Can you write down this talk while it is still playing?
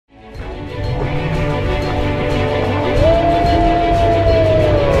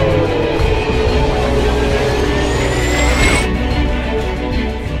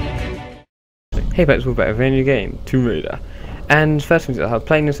Hey, back to a brand new game, Tomb Raider. And first things I'm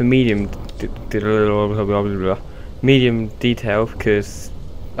playing this in medium detail because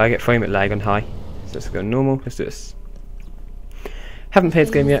I get frame rate lag on high. So let's go normal. Let's do this. Haven't played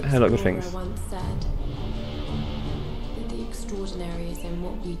this game yet. Heard a lot of good things. Once said that the extraordinary is in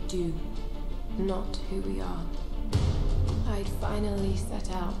what we do, not who we are. I'd finally set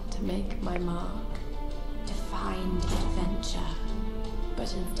out to make my mark, to find adventure,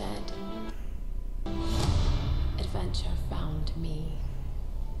 but instead, adventure found me.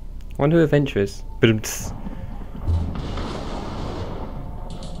 I wonder who adventure is.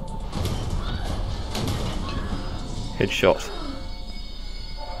 Headshot.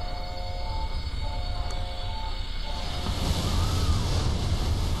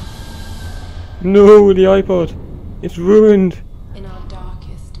 No, the iPod. It's ruined. In our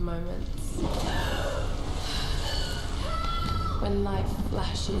darkest moments, when life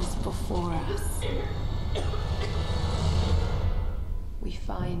flashes before us, we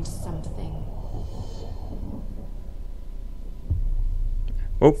find something.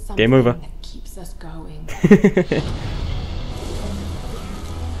 Oh, game over. Something that keeps us going.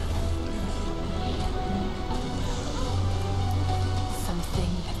 Something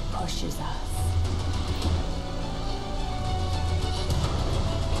that pushes us.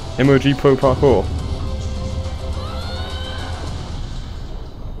 MOG Pro Parkour.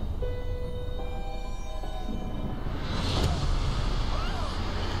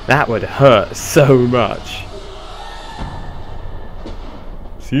 That would hurt so much.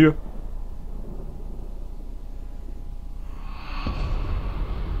 See ya.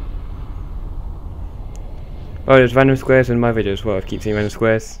 Oh, there's random squares in my video as well. I keep seeing random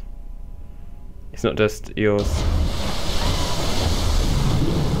squares. It's not just yours.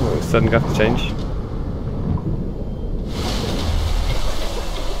 Oh, sudden graphics change.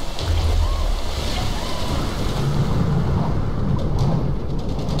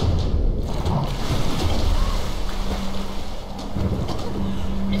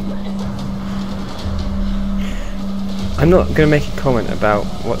 I'm not going to make a comment about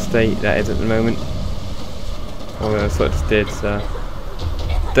what state that is at the moment. Although I sort of just did, so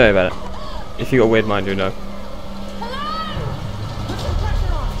don't worry about it. If you got a weird mind, you'll know.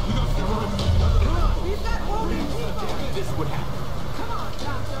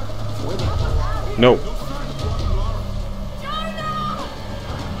 No.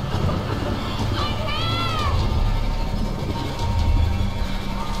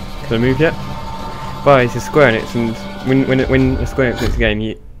 Can I move yet? But it's a Square Enix, and when a Square Enix makes a game,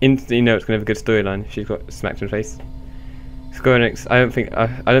 you instantly know it's going to have a good storyline if she's got smacked in the face. Square Enix, I don't think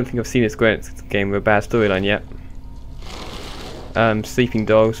I've seen a Square Enix game with a bad storyline yet. Sleeping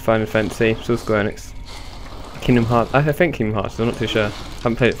Dogs, Final Fantasy, still Square Enix. Kingdom Hearts, I think Kingdom Hearts, I'm not too sure.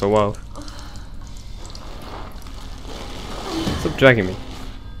 Haven't played it for a while. Stop dragging me.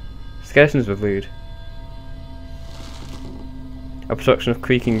 Skeletons were rude. Obstruction of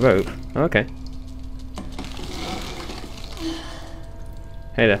creaking rope. Oh, okay.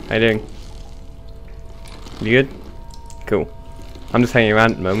 Hey there, how you doing? You good? Cool. I'm just hanging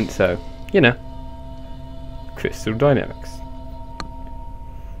around at the moment, so, you know. Crystal Dynamics.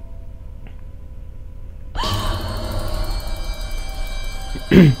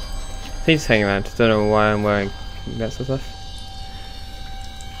 He's just hanging around. Don't know why I'm wearing that sort of stuff.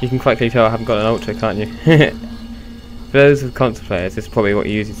 You can quite clearly tell I haven't got an Ultra, can't you? For those of console players, this is probably what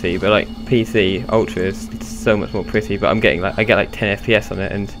you usually see, but like PC, Ultra is so much more pretty, but I get like 10 FPS on it,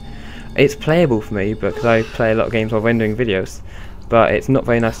 and it's playable for me because I play a lot of games while rendering videos, but it's not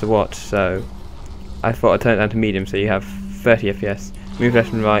very nice to watch, so I thought I'd turn it down to medium so you have 30 FPS. Move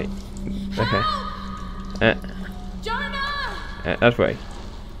left and right. Okay. That way.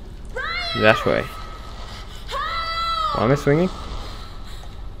 That way. Why am I swinging?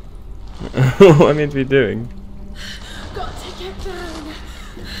 What am I meant to be doing? Got to get down.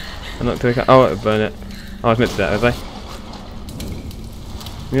 I'm not doing it. Oh, I'll burn it. I was meant to do that, was I?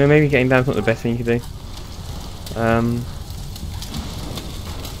 You know, maybe getting down's not the best thing you could do. So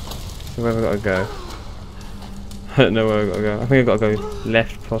where have I got to go? I don't know where I've got to go. I think I've got to go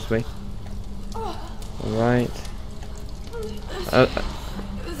left, possibly. Right.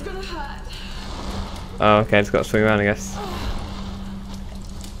 It's gonna hurt. Oh, okay, I just got to swing around, I guess.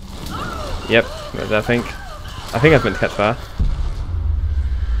 Yep, that's that, I think. I think I was meant to catch fire.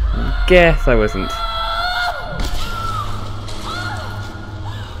 Guess I wasn't.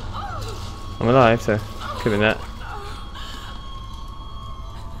 I'm alive, so could be that.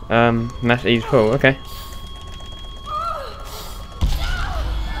 Mash each pull, okay.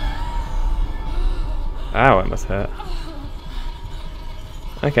 Ow, it must hurt.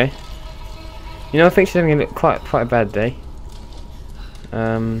 Okay. You know, I think she's having quite a bad day.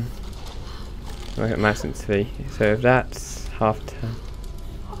 Look at mouse sensitivity. So if that's half 10.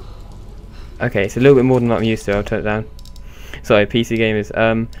 Okay, it's a little bit more than what I'm used to. I'll turn it down. Sorry, PC gamers.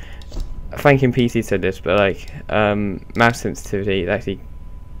 Thanking PC said this, but like mouse sensitivity is actually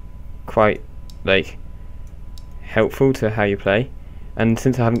quite like helpful to how you play. And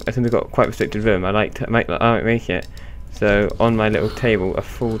since I've got quite restricted room, I like to make it so on my little table a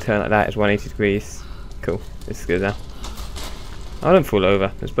full turn like that is 180 degrees. Cool. This is good now. I don't fall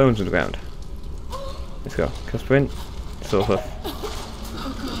over. There's bones on the ground. Let's go. Can I sprint? Sort of.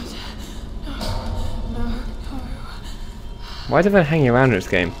 Why is everyone hanging around in this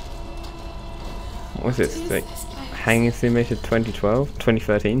game? What was this? Like Hanging Simulator 2012?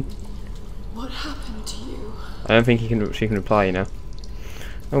 2013? What happened to you? I don't think she can reply, you know.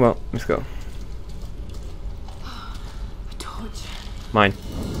 Oh well, let's go. A torch. Mine.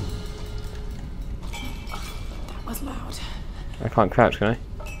 That was loud. I can't crouch, can I?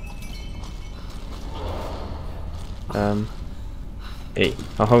 E.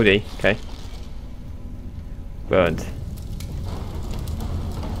 I'll hold E, okay. Burned.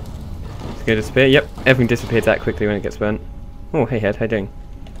 It's gonna disappear. Yep, everything disappears that quickly when it gets burnt. Oh, hey Head, how you doing?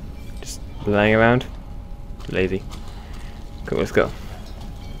 Just laying around. Lazy. Cool, let's go.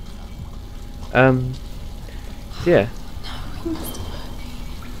 Yeah.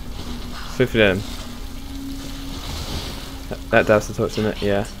 So for them. That does the torch, isn't it?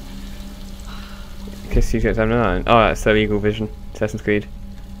 Yeah. Kiss you get 9. Oh, that's so Eagle Vision. Assassin's Creed.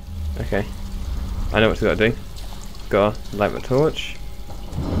 Okay. I know what we got to do. Gotta light my torch.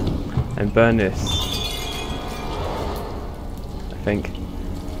 And burn this. I think.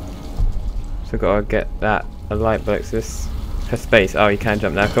 So gotta get that. A light breaks this. Press space. Oh, you can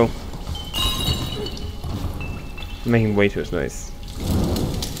jump now. Cool. I'm making way too much noise.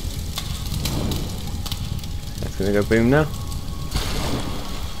 That's gonna go boom now.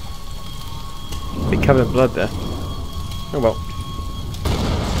 Bit covered in blood there. Oh well.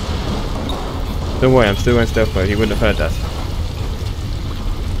 Don't worry, I'm still in stealth mode. You wouldn't have heard that.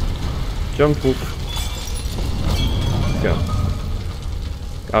 Jump, whoop. Let's go.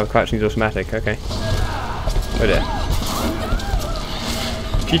 Oh, crouching is automatic. Okay. Oh dear.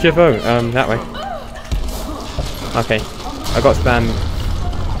 GTFO. That way. Okay. I got spam.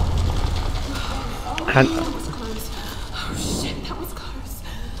 That was close. Oh shit, that was close.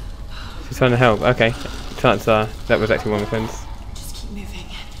 She's trying to help. Okay. Chances are that was actually one of my friends. Just keep moving.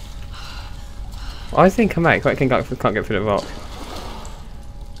 I think come back. I can't get through the rock.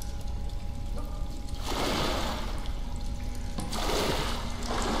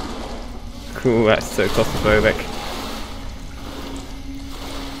 Cool, that's so claustrophobic.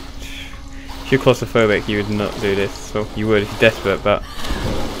 If you're claustrophobic, you would not do this. Well, you would if you're desperate, but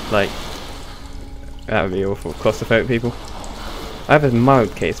like that would be awful. Claustrophobic people. I have a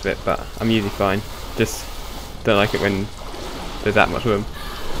mild case of it, but I'm usually fine. Just don't like it when there's that much room.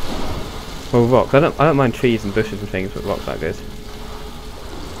 Well, rocks. I don't mind trees and bushes and things, but rocks are good.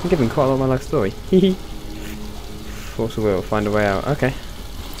 I'm giving quite a lot of my life story. Hehe. Force of will, find a way out. Okay.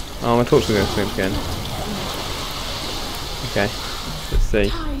 Oh, my torch is going to swim again. Okay. Let's see.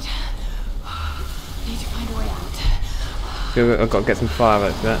 Need to find a way out. I've got to get some fire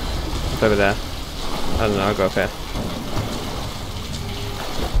out of that. It's over there. I don't know. I'll go up here.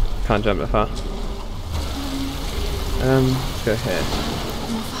 Can't jump that far. Let's go here.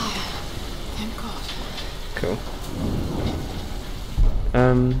 More fire. Thank God. Cool.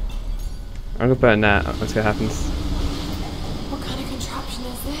 I'm gonna burn that. Let's see what happens. What kind of contraption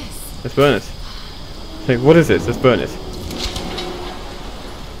is this? Let's burn it. Like, what is this? Let's burn it.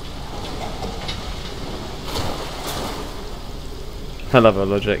 I love her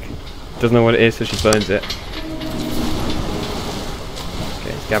logic. Doesn't know what it is, so she burns it.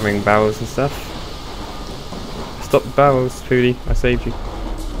 Okay, it's gathering barrels and stuff. Stop the barrels, Foodie. I saved you.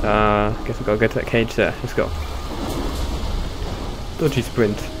 Guess I've got to go to that cage there. Let's go. Dodgy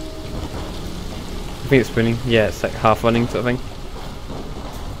sprint. I think it's sprinting. Yeah, it's like half running sort of thing.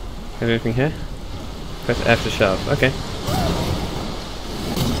 Is there anything here? Press F to shove. Okay.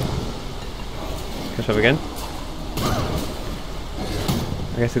 Can I shove again?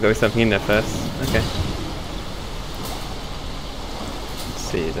 I guess there's got to be something in there first. Okay. Let's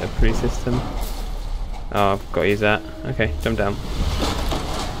see, is there a pre-system? Oh, I've got to use that. Okay, jump down.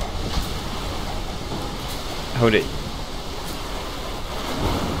 Hold it.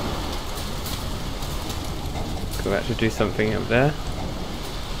 Could actually do something up there.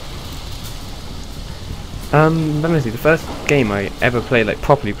 Let me see, the first game I ever played, like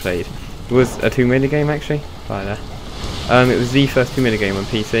properly played, was a Tomb Raider game actually. Right there. It was the first Tomb Raider game on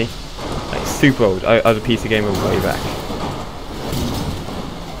PC, like super old. I was a PC gamer way back.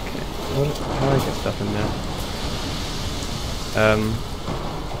 Okay, how do I get stuff in there?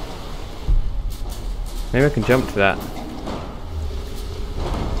 Maybe I can jump to that.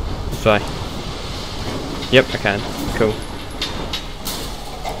 Let's try. Yep, I can. Cool.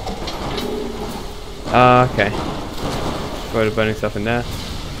 Okay. Throw the burning stuff in there.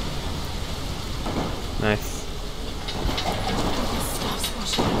 Nice.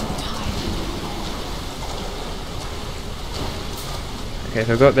 Okay,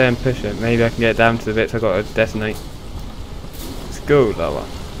 so I got there and push it. Maybe I can get down to the bits I got to detonate. Let's go, lower.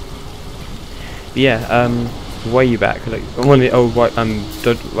 But yeah, way back, like on one of the old white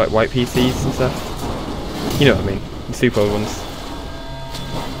white PCs and stuff. You know what I mean? The super old ones.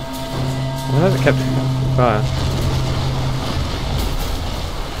 Why has it kept fire?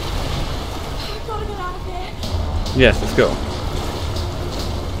 Yes, let's go.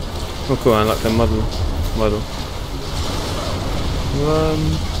 Oh cool, I unlocked a model.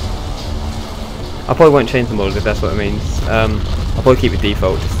 I probably won't change the models if that's what it means. I'll probably keep it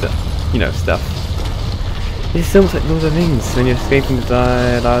default, just to, you know, stuff. It still looks like Lord of the Rings when you're escaping the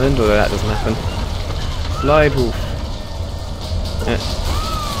Dial Island, although that doesn't happen. Slide wolf.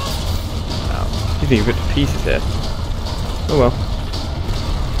 Wow. You think you've ripped to pieces here. Oh well.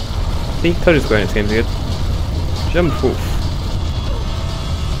 See, told you Square Enix games are good. Jump wolf.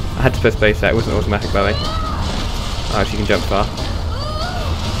 I had to press space there, it wasn't automatic by the way. Oh, she can jump far.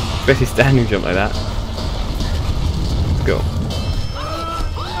 Especially standing jump like that. Let's go.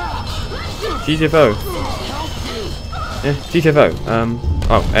 GTFO. Yeah, GTFO.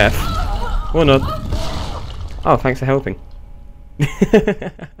 Oh, F. Or not. Oh, thanks for helping.